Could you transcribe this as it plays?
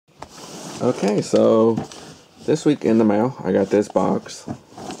Okay, so this week in the mail, I got this box.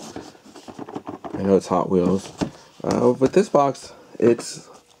 I know it's Hot Wheels. With this box, they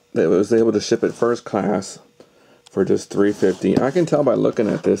was able to ship it first class for just $3.50. I can tell by looking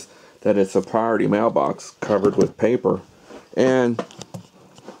at this that it's a priority mailbox covered with paper. And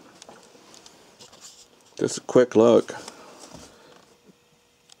just a quick look.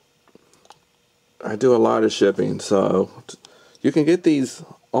 I do a lot of shipping, so you can get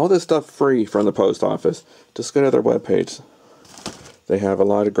all this stuff free from the post office. Just go to their webpage. They have a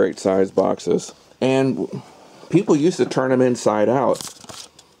lot of great size boxes. And people used to turn them inside out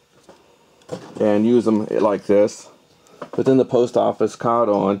and use them like this. But then the post office caught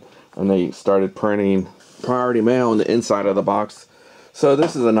on and they started printing priority mail on the inside of the box. So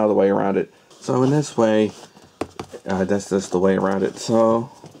this is another way around it. So in this way, that's just the way around it.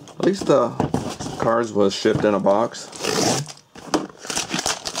 So at least the cards was shipped in a box.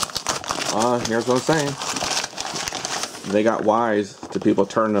 Here's what I'm saying. They got wise to people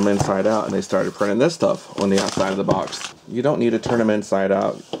turning them inside out, and they started printing this stuff on the outside of the box. You don't need to turn them inside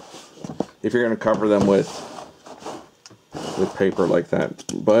out if you're going to cover them with paper like that.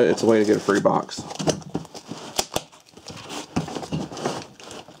 But it's a way to get a free box.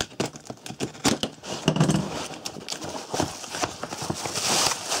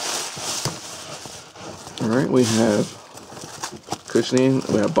 Alright, we have cushioning,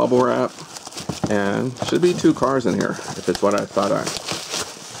 we have bubble wrap, and should be 2 cars in here, if it's what I thought I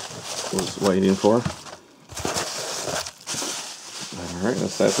was waiting for. Alright,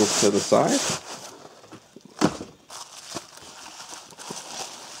 let's set this to the side.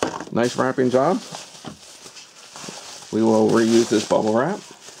 Nice wrapping job. We will reuse this bubble wrap.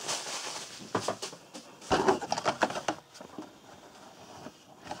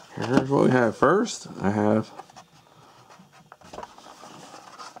 Here's what we have first. I have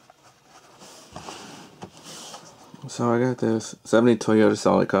got this 70 Toyota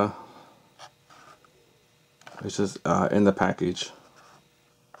Celica, which is in the package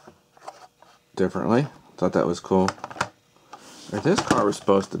differently. Thought that was cool. This car was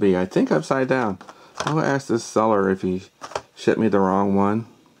supposed to be, I think, upside down. I'm going to ask this seller if he shipped me the wrong one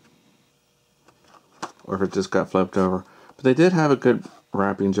or if it just got flipped over. But they did have a good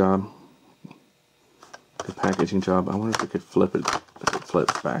wrapping job, good packaging job. I wonder if we could flip it, if it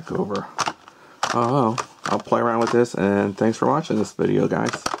flips back over. Oh well, I'll play around with this, and thanks for watching this video,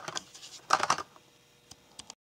 guys.